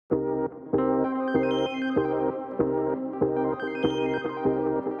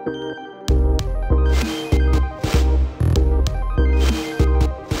Why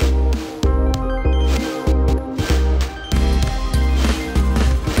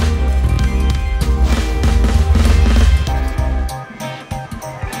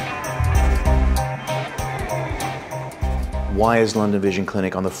is London Vision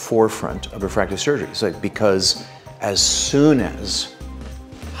Clinic on the forefront of refractive surgery? So because as soon as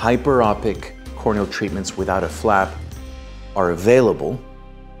hyperopic corneal treatments without a flap are available,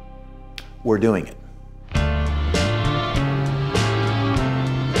 we're doing it.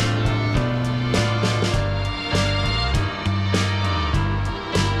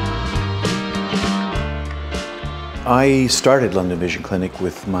 I started London Vision Clinic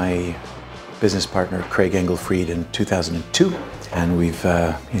with my business partner Craig Engelfried in 2002, and we've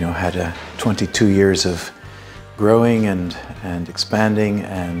had 22 years of growing and expanding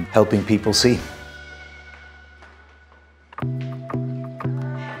and helping people see.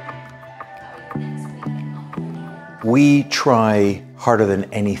 We try harder than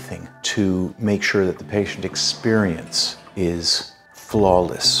anything to make sure that the patient experience is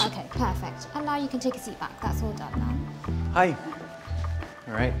flawless. Okay, perfect. And now you can take a seat back. That's all done now. Hi.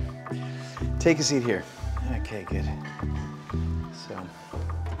 All right. Take a seat here. Okay, good.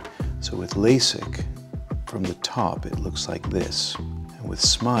 So with LASIK, from the top, it looks like this. And with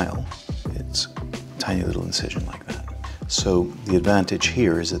SMILE, it's a tiny little incision like that. So the advantage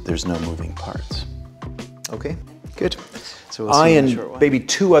here is that there's no moving parts. Okay, good. So I and maybe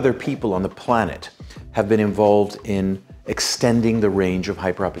 2 other people on the planet have been involved in extending the range of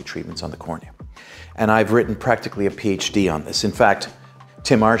hyperopic treatments on the cornea. And I've written practically a PhD on this. In fact,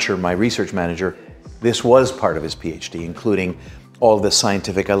 Tim Archer, my research manager, this was part of his PhD, including all the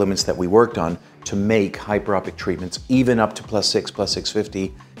scientific elements that we worked on to make hyperopic treatments, even up to +6,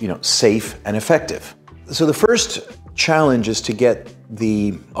 +650, safe and effective. So the first challenge is to get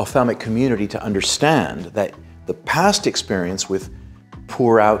the ophthalmic community to understand that the past experience with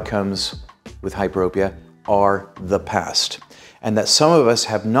poor outcomes with hyperopia are the past, and that some of us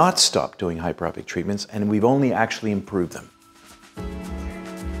have not stopped doing hyperopic treatments, and we've only actually improved them.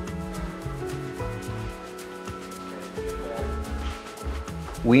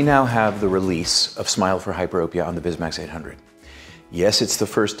 We now have the release of SMILE for hyperopia on the VISUMAX 800. Yes, it's the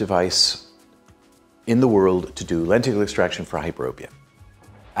first device in the world to do lenticle extraction for hyperopia,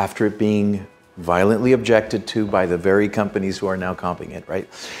 after it being violently objected to by the very companies who are now comping it, right?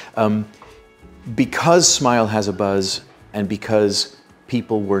 Because SMILE has a buzz, and because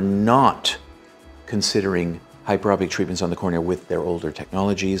people were not considering hyperopic treatments on the cornea with their older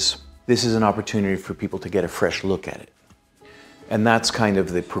technologies, this is an opportunity for people to get a fresh look at it. And that's kind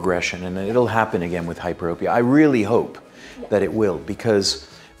of the progression, and it'll happen again with hyperopia. I really hope that it will, because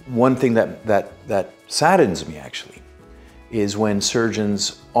one thing that saddens me actually is when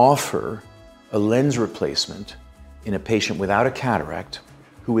surgeons offer a lens replacement in a patient without a cataract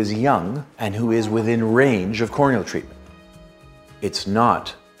who is young and who is within range of corneal treatment. It's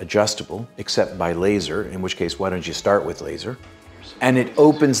not adjustable except by laser, in which case why don't you start with laser? And it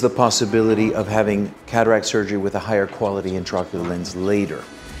opens the possibility of having cataract surgery with a higher quality intraocular lens later.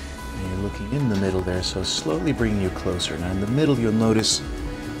 And you're looking in the middle there, so slowly bringing you closer. Now in the middle you'll notice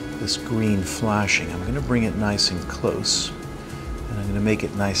this green flashing. I'm going to bring it nice and close, and I'm going to make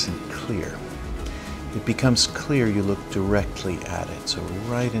it nice and clear. It becomes clear, you look directly at it, so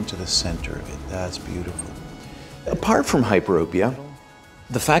right into the center of it. That's beautiful. Apart from hyperopia,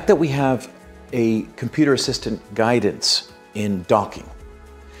 the fact that we have a computer-assisted guidance in docking,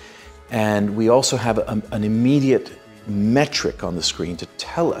 and we also have an immediate metric on the screen to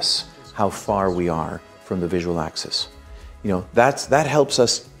tell us how far we are from the visual axis. That helps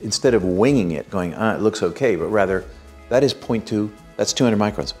us, instead of winging it, going, it looks okay, but rather, that is 0.2, that's 200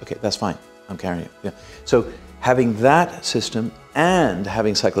 microns. Okay, that's fine, I'm carrying it. Yeah. So having that system and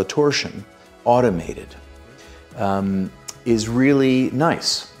having cyclotorsion automated is really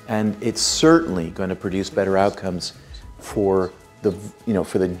nice, and it's certainly going to produce better outcomes for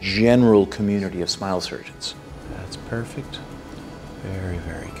the general community of SMILE surgeons. That's perfect. Very,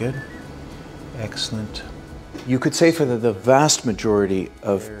 very good. Excellent. You could say for the vast majority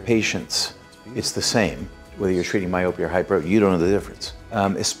of patients, it's the same. Whether you're treating myopia or hyperopia, you don't know the difference.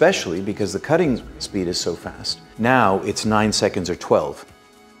 Especially because the cutting speed is so fast. Now it's 9 seconds or 12.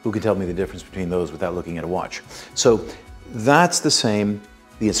 Who can tell me the difference between those without looking at a watch? So that's the same.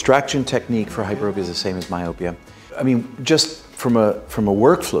 The extraction technique for hyperopia is the same as myopia. I mean, just from a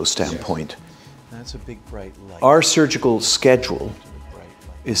workflow standpoint, that's a big bright light. Our surgical schedule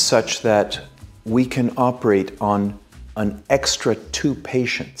is such that we can operate on an extra 2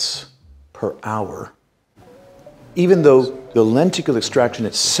 patients per hour Even though the lenticle extraction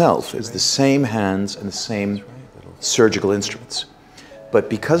itself is the same hands and the same surgical instruments. But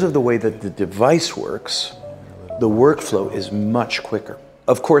because of the way that the device works, the workflow is much quicker.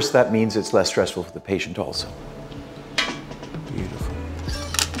 Of course, that means it's less stressful for the patient also. Beautiful.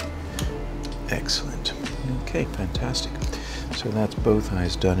 Excellent. Okay, fantastic. So that's both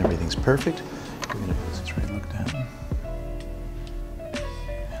eyes done, everything's perfect. We're gonna put this right look down.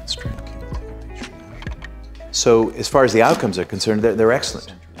 And straight, okay, we'll take a picture now. So as far as the outcomes are concerned, they're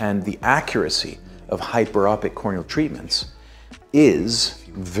excellent. And the accuracy of hyperopic corneal treatments is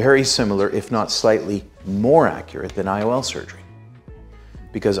very similar, if not slightly more accurate than IOL surgery.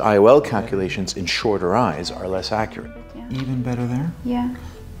 Because IOL calculations in shorter eyes are less accurate. Yeah. Even better there? Yeah.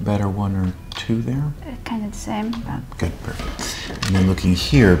 Better 1 or 2 there? Kind of the same, but... Good, perfect. And then looking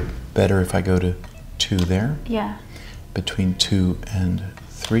here, better if I go to 2 there? Yeah. Between 2 and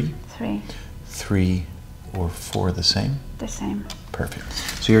 3? 3. 3 or 4 the same? The same. Perfect.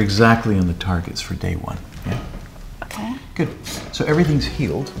 So you're exactly on the targets for day 1. Yeah? Okay. Good. So everything's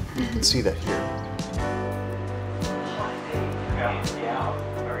healed. You can see that here.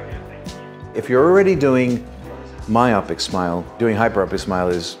 If you're already doing myopic smile, doing hyperopic smile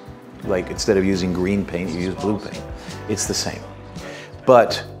is like instead of using green paint, you use blue paint. It's the same.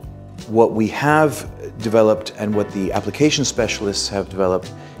 But what we have developed and what the application specialists have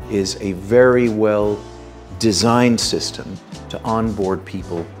developed is a very well designed system to onboard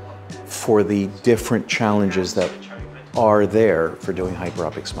people for the different challenges that are there for doing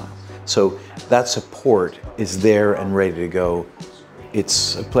hyperopic smile. So that support is there and ready to go.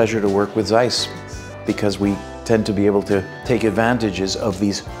 It's a pleasure to work with ZEISS because we tend to be able to take advantages of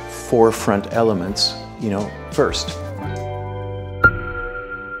these forefront elements, first.